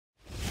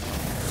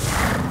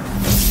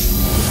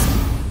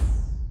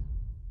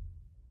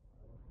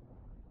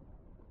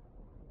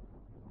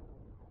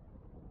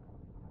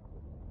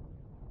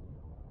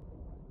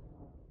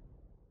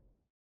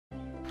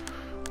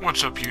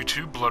What's up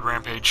YouTube, Blood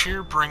Rampage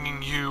here,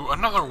 bringing you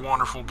another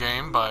wonderful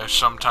game by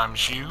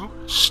Sometimes You,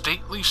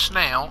 Stately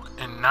Snail,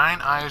 and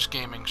Nine Eyes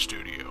Game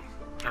Studio.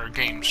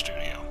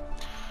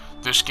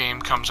 This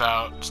game comes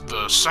out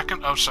the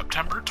 2nd of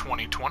September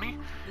 2020.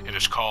 It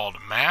is called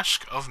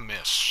Mask of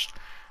Mists.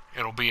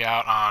 It'll be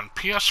out on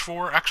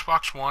PS4,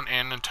 Xbox One,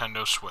 and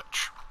Nintendo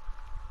Switch.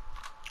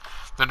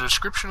 The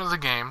description of the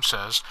game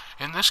says,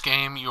 in this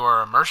game you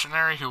are a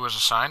mercenary who was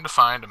assigned to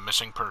find a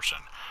missing person.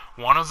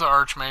 One of the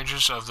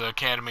Archmages of the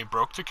Academy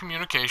broke the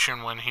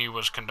communication when he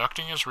was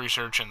conducting his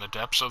research in the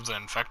depths of the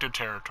infected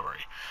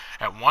territory.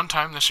 At one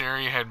time, this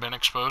area had been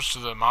exposed to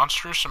the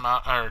monstrous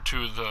amount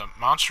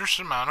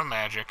of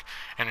magic,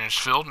 and is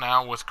filled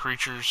now with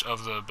creatures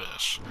of the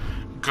abyss.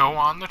 Go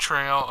on the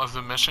trail of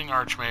the missing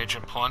Archmage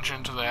and plunge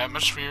into the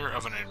atmosphere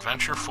of an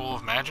adventure full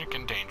of magic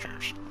and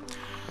dangers.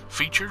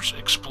 Features: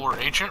 explore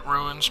ancient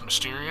ruins,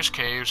 mysterious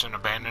caves, and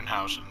abandoned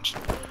houses.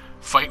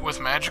 Fight with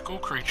magical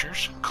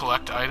creatures,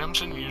 collect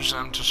items and use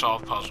them to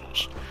solve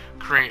puzzles.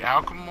 Create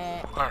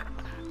alchemical,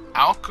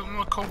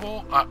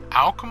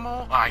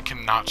 I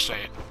cannot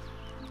say it,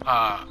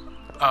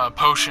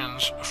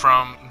 potions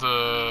from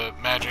the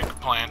magic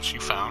plants you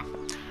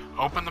found.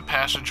 Open the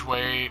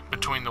passageway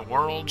between the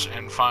worlds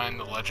and find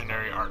the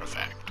legendary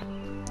artifact.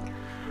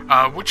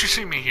 What you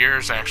see me here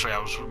is actually I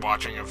was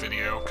watching a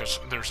video, because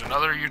there's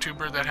another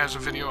YouTuber that has a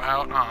video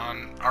out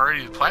on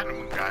already the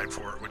Platinum Guide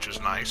for it, which is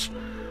nice.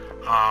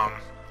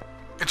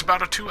 It's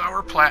about a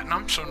 2-hour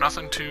platinum, so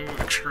nothing too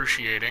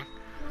excruciating.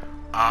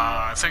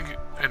 I think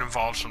it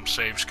involves some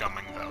save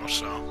scumming though,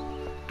 so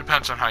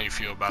depends on how you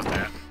feel about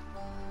that.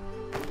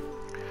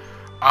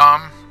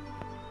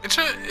 It's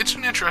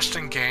an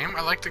interesting game.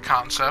 I like the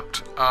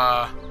concept. It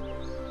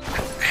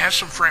has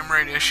some frame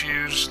rate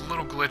issues, a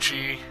little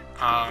glitchy,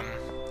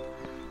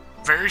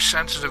 very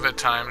sensitive at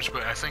times,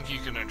 but I think you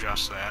can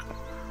adjust that.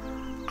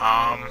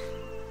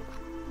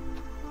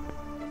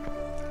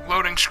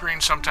 Loading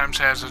screen sometimes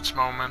has its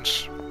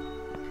moments,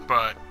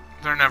 but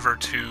they're never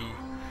too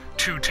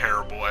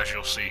terrible, as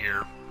you'll see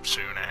here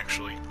soon,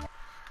 actually.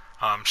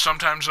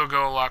 Sometimes they'll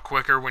go a lot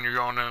quicker when you're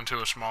going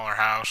into a smaller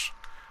house,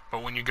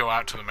 but when you go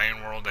out to the main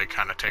world, they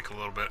kind of take a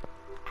little bit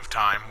of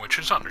time, which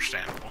is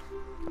understandable.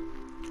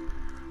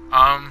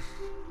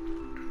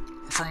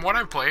 From what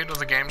I've played of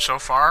the game so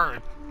far,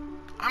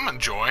 I'm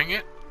enjoying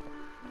it.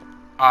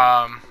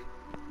 I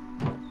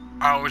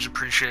always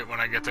appreciate when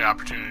I get the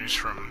opportunities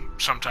from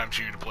Sometimes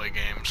You to play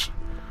games.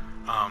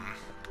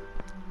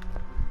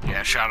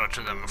 Yeah, shout out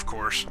to them, of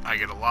course. I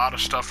get a lot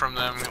of stuff from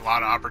them, a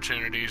lot of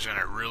opportunities, and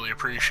I really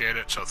appreciate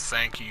it, so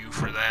thank you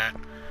for that.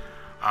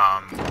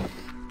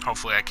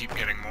 Hopefully I keep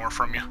getting more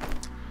from you.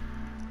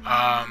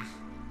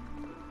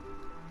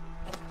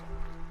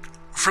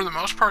 For the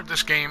most part,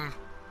 this game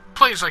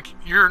plays like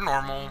your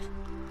normal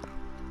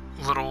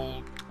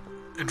little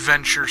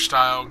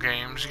adventure-style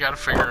games. You gotta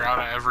figure out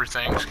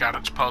everything. It's got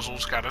its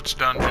puzzles, got its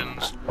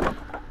dungeons.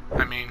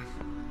 I mean,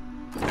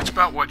 it's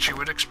about what you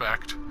would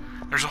expect.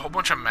 There's a whole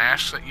bunch of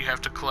masks that you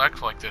have to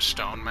collect, like this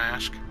stone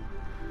mask.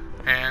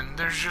 And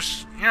there's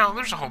just,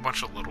 there's a whole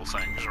bunch of little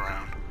things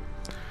around.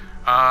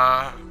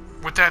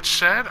 With that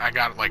said, I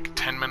got like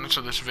 10 minutes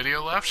of this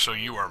video left, so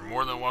you are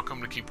more than welcome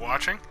to keep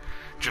watching.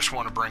 Just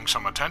want to bring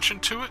some attention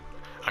to it.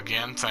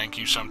 Again, thank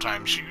you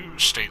Sometimes You,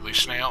 Stately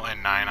Snail,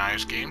 and Nine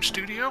Eyes Game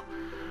Studio.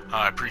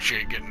 I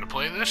appreciate getting to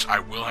play this. I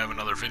will have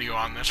another video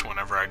on this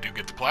whenever I do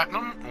get the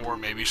platinum, or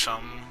maybe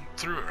some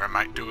through it. I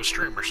might do a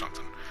stream or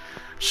something.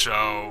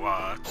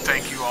 So,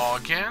 thank you all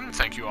again.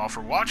 Thank you all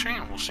for watching,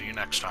 and we'll see you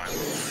next time.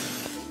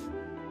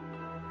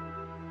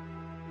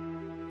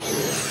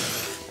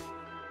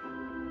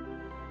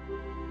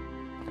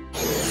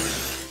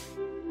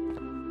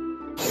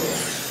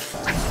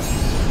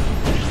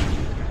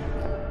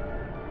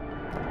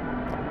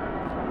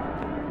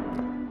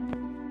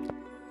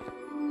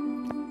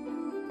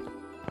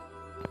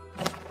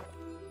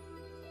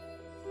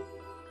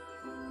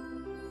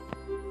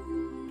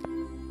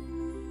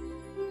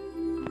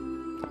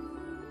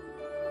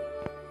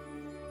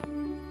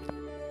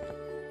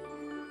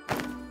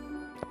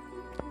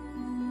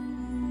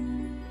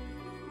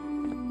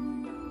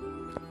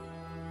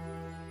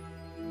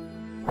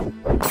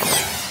 You